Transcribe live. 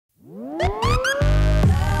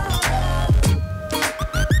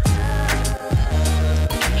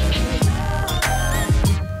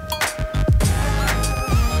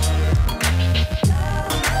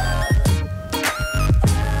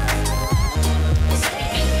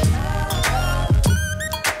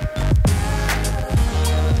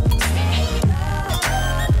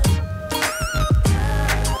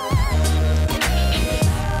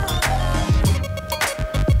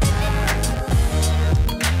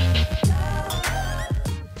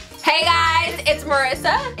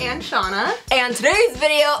Marissa and Shauna, and today's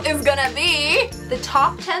video is gonna be the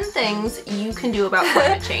top 10 things you can do about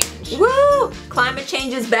climate change. Woo! Climate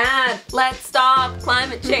change is bad. Let's stop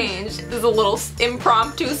climate change. This is a little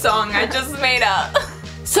impromptu song I just made up.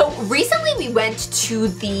 So recently we went to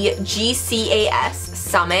the GCAS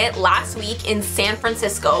summit last week in San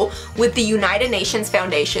Francisco with the United Nations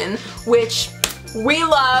Foundation, which we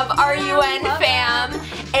love, our UN fam,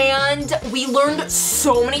 and we learned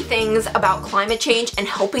so many things about climate change and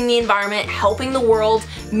helping the environment, helping the world,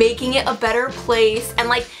 making it a better place, and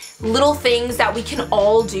like little things that we can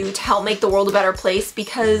all do to help make the world a better place,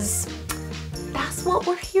 because that's what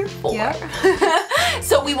we're here for. Yep.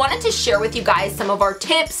 So we wanted to share with you guys some of our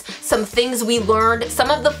tips, some things we learned,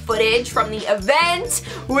 some of the footage from the event,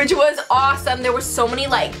 which was awesome. There were so many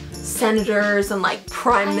like senators and like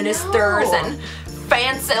prime ministers and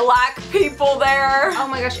fancy like people there. Oh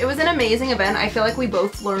my gosh, it was an amazing event. I feel like we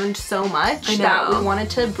both learned so much that we wanted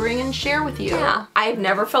to bring and share with you. Yeah, I've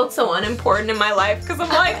never felt so unimportant in my life because I'm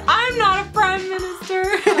like, I'm not a prime minister.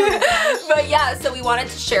 But yeah, so we wanted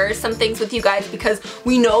to share some things with you guys because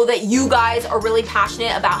we know that you guys are really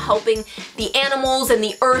passionate about helping the animals and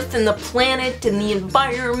the earth and the planet and the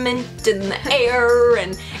environment and the air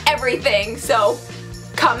and everything. So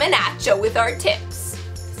coming at you with our tips.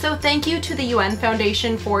 So thank you to the UN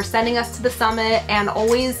Foundation for sending us to the summit and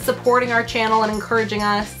always supporting our channel and encouraging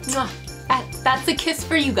us. That's a kiss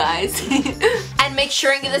for you guys. And make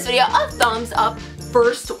sure and give this video a thumbs up.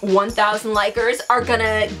 First 1,000 likers are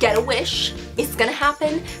gonna get a wish. It's gonna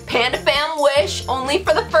happen. Panda Fam wish only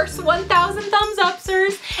for the first 1,000 thumbs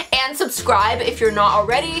upsers. And subscribe if you're not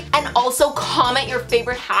already. And also comment your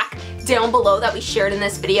favorite hack down below that we shared in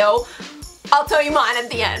this video. I'll tell you mine at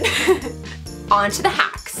the end. On to the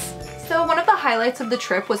hacks. So one of the highlights of the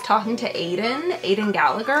trip was talking to Aiden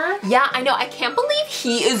Gallagher. Yeah, I know. I can't believe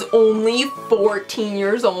he is only 14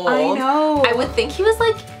 years old. I know. I would think he was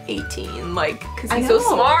like 18, like, because he's so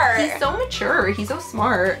smart. He's so mature. He's so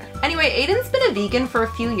smart. Anyway, Aiden's been a vegan for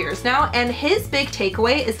a few years now, and his big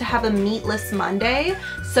takeaway is to have a meatless Monday,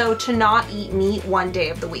 so to not eat meat one day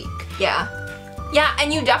of the week. Yeah. Yeah,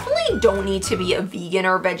 and you definitely don't need to be a vegan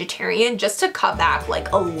or vegetarian just to cut back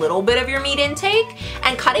like a little bit of your meat intake.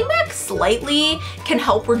 And cutting back slightly can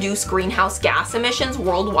help reduce greenhouse gas emissions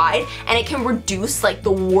worldwide, and it can reduce like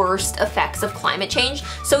the worst effects of climate change.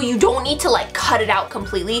 So you don't need to like cut it out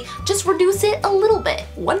completely, just reduce it a little bit,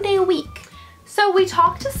 one day a week. So we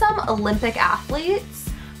talked to some Olympic athletes.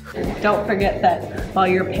 Don't forget that while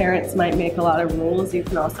your parents might make a lot of rules, you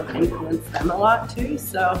can also influence them a lot too.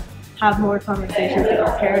 So have more conversations with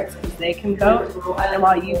your parents because they can vote, and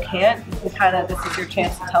while you can't, you can this is your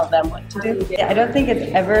chance to tell them what to do. Yeah, I don't think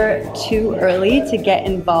it's ever too early to get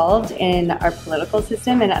involved in our political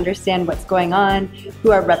system and understand what's going on, who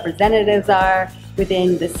our representatives are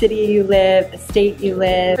within the city you live, the state you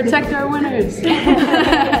live. Protect our winners.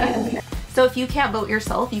 So if you can't vote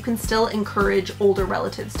yourself, you can still encourage older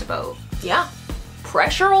relatives to vote. Yeah,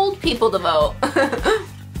 pressure old people to vote.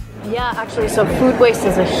 Yeah, actually, so food waste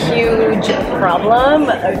is a huge problem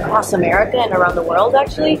across America and around the world,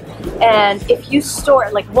 actually. And if you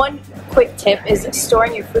store, like one quick tip is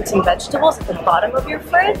storing your fruits and vegetables at the bottom of your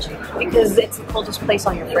fridge because it's the coldest place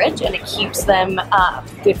on your fridge and it keeps them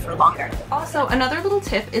good for longer. Also, another little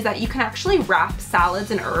tip is that you can actually wrap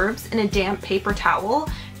salads and herbs in a damp paper towel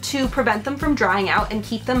to prevent them from drying out and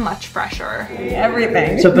keep them much fresher.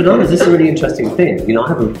 Everything. So bananas, this is a really interesting thing. You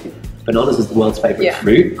know, bananas is the world's favourite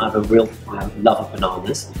fruit. I have a real love of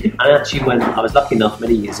bananas. And actually, when I was lucky enough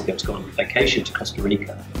many years ago to go on vacation to Costa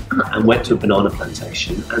Rica and went to a banana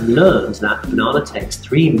plantation and learned that a banana takes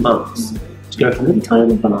 3 months to go from a little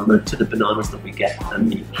tiny banana to the bananas that we get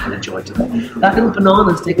and eat and enjoy today. That little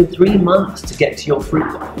banana's taken 3 months to get to your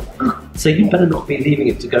fruit bowl. So you better not be leaving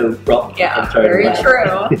it to go rot and throw it away. Yeah,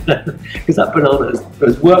 very true. Because that banana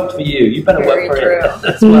has worked for you. You better work for it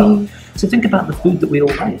as well. So think about the food that we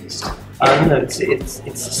all waste. You know,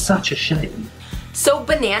 it's such a shame. So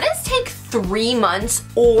bananas take 3 months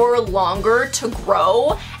or longer to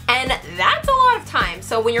grow, and that's a lot of time.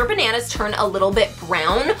 So when your bananas turn a little bit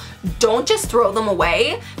brown, don't just throw them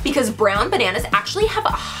away, because brown bananas actually have a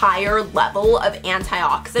higher level of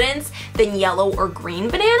antioxidants than yellow or green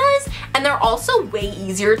bananas, and they're also way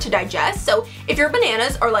easier to digest. So if your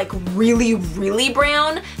bananas are like really, really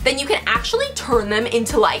brown, then you can actually turn them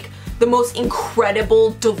into like the most incredible,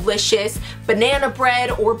 delicious banana bread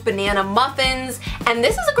or banana muffins. And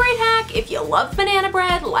this is a great hack if you love banana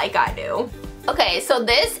bread like I do. Okay, so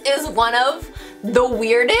this is one of the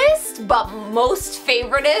weirdest but most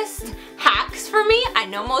favoritist hacks for me. I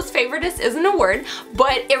know most favoritist isn't a word,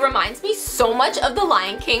 but it reminds me so much of the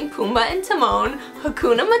Lion King, Pumbaa and Timon,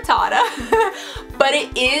 Hakuna Matata, but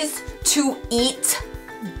it is to eat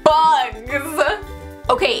bugs.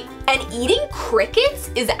 Okay, and eating crickets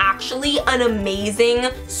is actually an amazing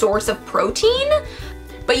source of protein.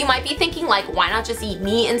 But you might be thinking like, why not just eat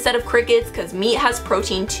meat instead of crickets? Because meat has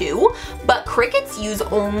protein too. But crickets use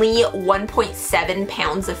only 1.7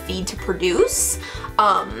 pounds of feed to produce.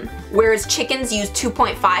 Whereas chickens use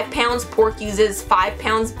 2.5 pounds, pork uses 5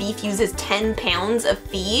 pounds, beef uses 10 pounds of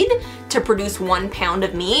feed to produce 1 pound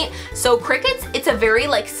of meat. So crickets, it's a very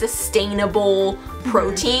like sustainable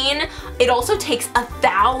protein. It also takes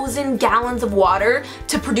 1,000 gallons of water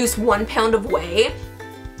to produce 1 pound of whey,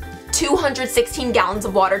 216 gallons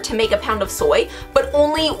of water to make a pound of soy, but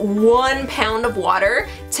only 1 pound of water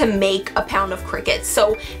to make a pound of crickets.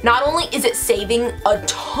 So not only is it saving a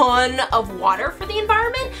ton of water for the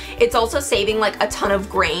environment, it's also saving like a ton of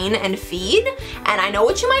grain and feed. And I know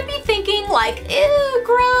what you might be thinking, like, ew,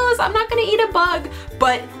 gross, I'm not gonna eat a bug.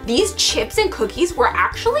 But these chips and cookies were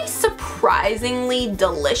actually surprisingly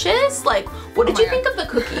delicious. Like, what did you think of the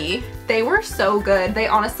cookie? They were so good. They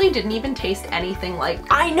honestly didn't even taste anything like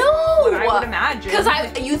I know what I would imagine. Because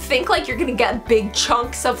you think like you're gonna get big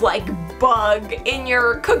chunks of like bug in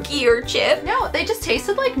your cookie or chip. No, they just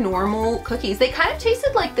tasted like normal cookies. They kind of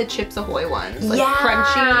tasted like the Chips Ahoy ones, like yeah.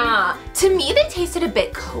 crunchy. To me, they tasted a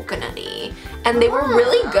bit coconutty, and they were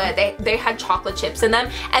really good. They had chocolate chips in them,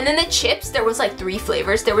 and then the chips, there was like 3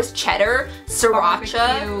 flavors. There was cheddar, sriracha,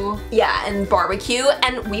 barbecue. Yeah, and barbecue,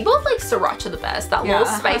 and we both like sriracha the best, that little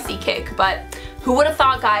spicy kick. But who would have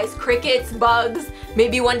thought, guys? Crickets, bugs.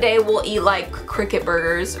 Maybe one day we'll eat like cricket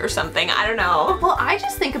burgers or something. I don't know. Well, I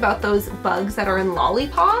just think about those bugs that are in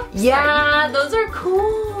lollipops. Yeah, those are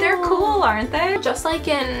cool. They're cool, aren't they? Just like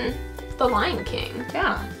in The Lion King.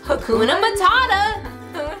 Yeah. Hakuna Matata.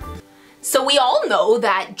 So we all know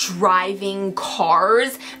that driving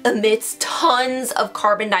cars emits tons of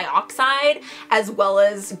carbon dioxide as well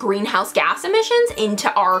as greenhouse gas emissions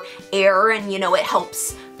into our air, and you know, it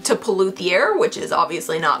helps to pollute the air, which is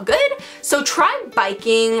obviously not good. So try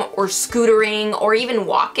biking or scootering or even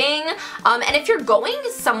walking. And if you're going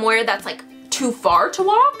somewhere that's like too far to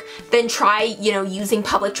walk, then try, you know, using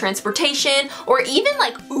public transportation or even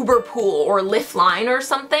like Uber Pool or Lyft Line or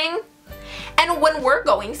something. And when we're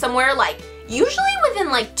going somewhere, like usually within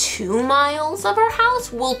like 2 miles of our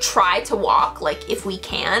house, we'll try to walk, like if we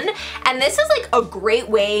can. And this is like a great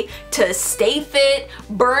way to stay fit,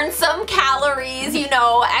 burn some calories, you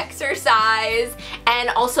know, exercise, and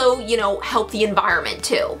also, you know, help the environment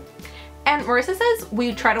too. And Marissa says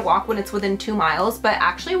we try to walk when it's within 2 miles, but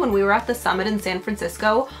actually when we were at the summit in San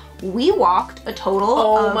Francisco, we walked a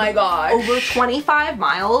total of my gosh, over 25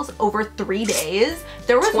 miles over 3 days.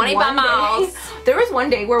 There was 25 miles. There was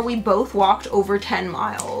one day where we both walked over 10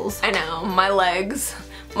 miles. I know, my legs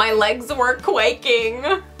were quaking.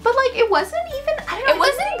 But like, it wasn't even, I don't know. It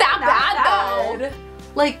wasn't that bad though.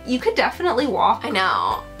 Like, you could definitely walk. I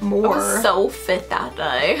know. More. I was so fit that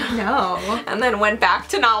day. No. And then went back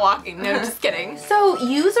to not walking. No, just kidding. So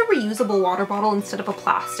use a reusable water bottle instead of a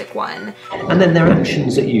plastic one. And then there are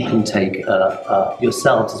actions that you can take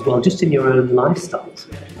yourselves as well, just in your own lifestyles.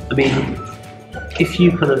 I mean, if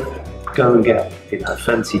you kind of go and get, you know,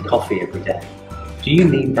 fancy coffee every day, do you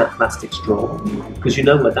need that plastic straw? Because you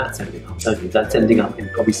know where that's ending up, don't you? That's ending up in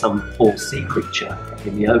probably some poor sea creature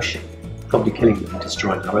in the ocean, probably killing them and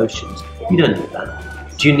destroying our oceans. You don't need that.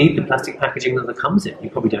 Do you need the plastic packaging that comes in? You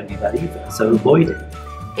probably don't need that either, so avoid it.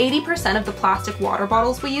 80% of the plastic water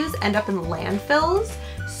bottles we use end up in landfills,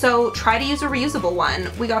 so try to use a reusable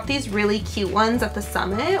one. We got these really cute ones at the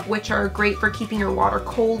summit, which are great for keeping your water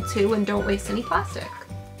cold too, and don't waste any plastic.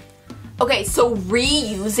 Okay, so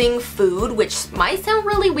reusing food, which might sound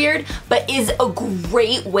really weird, but is a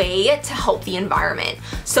great way to help the environment.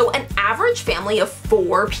 So an average family of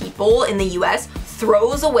 4 people in the US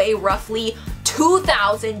throws away roughly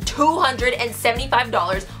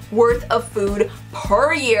 $2,275 worth of food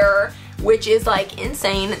per year, which is like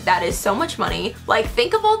insane. That is so much money. Like,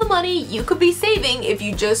 think of all the money you could be saving if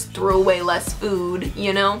you just threw away less food,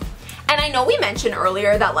 you know? And I know we mentioned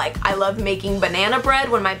earlier that like I love making banana bread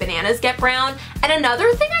when my bananas get brown. And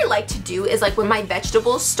another thing I like to do is like when my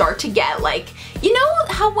vegetables start to get like, you know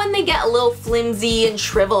how when they get a little flimsy and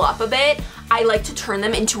shrivel up a bit, I like to turn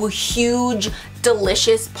them into a huge,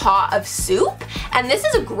 delicious pot of soup. And this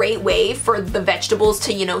is a great way for the vegetables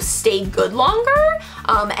to, you know, stay good longer.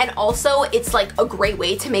 And also it's like a great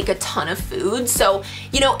way to make a ton of food. So,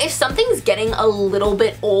 you know, if something's getting a little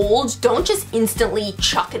bit old, don't just instantly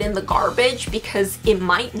chuck it in the garbage because it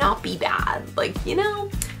might not be bad. Like, you know,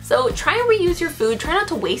 So try and reuse your food. Try not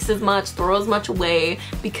to waste as much, throw as much away,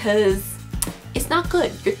 because it's not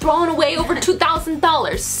good. You're throwing away over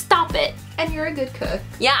 $2,000. Stop it. And you're a good cook.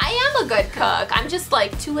 Yeah, I am a good cook. I'm just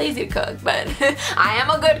like too lazy to cook, but I am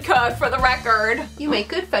a good cook for the record. You make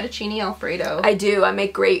good fettuccine Alfredo. I do. I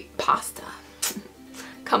make great pasta.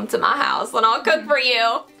 Come to my house and I'll cook for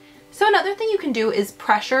you. So another thing you can do is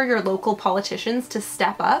pressure your local politicians to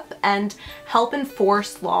step up and help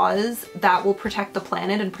enforce laws that will protect the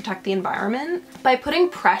planet and protect the environment. By putting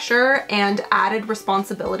pressure and added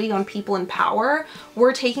responsibility on people in power,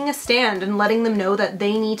 we're taking a stand and letting them know that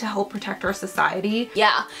they need to help protect our society.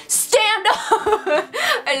 Yeah, stand up!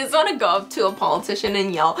 I just want to go up to a politician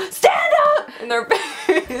and yell, stand up! In their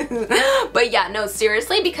face. But yeah, no,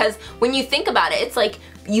 seriously, because when you think about it, it's like,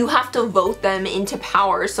 you have to vote them into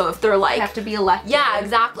power. So if they're like, they have to be elected. Yeah,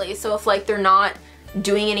 exactly. So if like they're not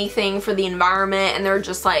doing anything for the environment and they're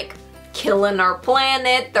just like killing our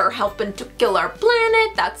planet, they're helping to kill our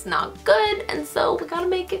planet, that's not good. And so we gotta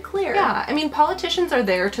make it clear. Yeah, I mean, politicians are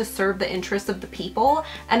there to serve the interests of the people.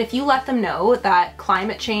 And if you let them know that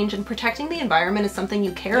climate change and protecting the environment is something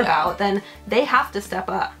you care about, then they have to step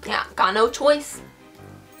up. Yeah, got no choice.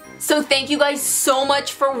 So thank you guys so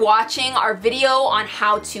much for watching our video on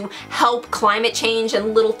how to help climate change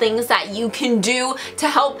and little things that you can do to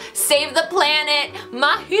help save the planet.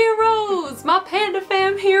 My heroes, my Panda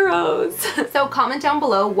Fam heroes. So comment down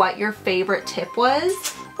below what your favorite tip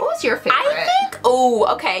was. What was your favorite? I think, oh,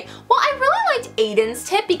 okay. Well, I really liked Aiden's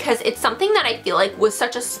tip because it's something that I feel like was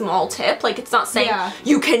such a small tip. Like, it's not saying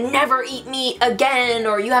you can never eat meat again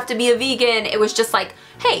or you have to be a vegan. It was just like,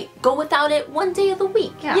 hey, go without it one day of the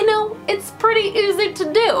week. Yeah. You know, it's pretty easy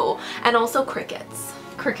to do. And also crickets.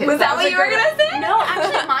 Crickets. Was that what you were gonna say? No,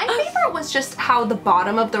 actually my favorite was just how the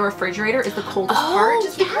bottom of the refrigerator is the coldest part.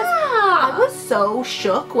 Just because I was so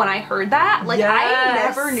shook when I heard that. Like, I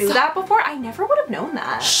never knew that before. I never would have known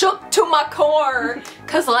that. Shook to my core.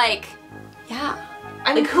 Cause like, yeah.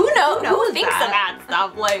 I mean, like, who knows? Who thinks that? of that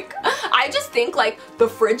stuff? Like, I just think like the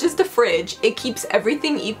fridge is the fridge. It keeps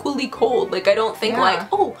everything equally cold. Like, I don't think like,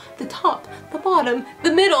 oh, the top, the bottom,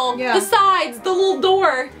 the middle, the sides, the little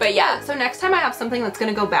door. But yeah. So next time I have something that's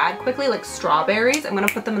gonna go bad quickly, like strawberries, I'm gonna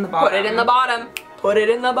put them in the bottom. Put it in the bottom. Put it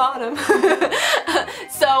in the bottom.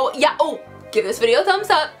 So yeah, oh, give this video a thumbs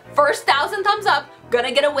up. First 1,000 thumbs up.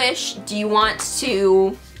 Gonna get a wish. Do you want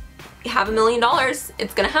to have $1 million?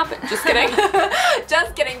 It's gonna happen. Just kidding.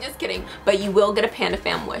 Just kidding, just kidding. But you will get a Panda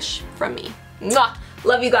Fam wish from me. Mwah.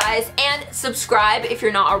 Love you guys, and subscribe if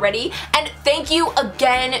you're not already. And thank you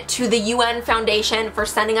again to the UN Foundation for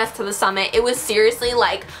sending us to the summit. It was seriously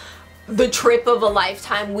like the trip of a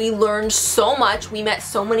lifetime. We learned so much. We met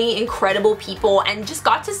so many incredible people and just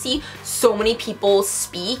got to see so many people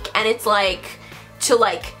speak. And it's like, to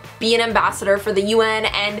like be an ambassador for the UN,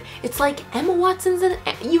 and it's like Emma Watson's an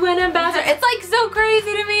UN ambassador. It's like so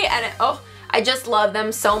crazy to me, and I just love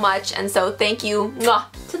them so much, and so thank you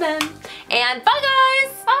to them, and bye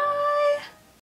guys! Bye!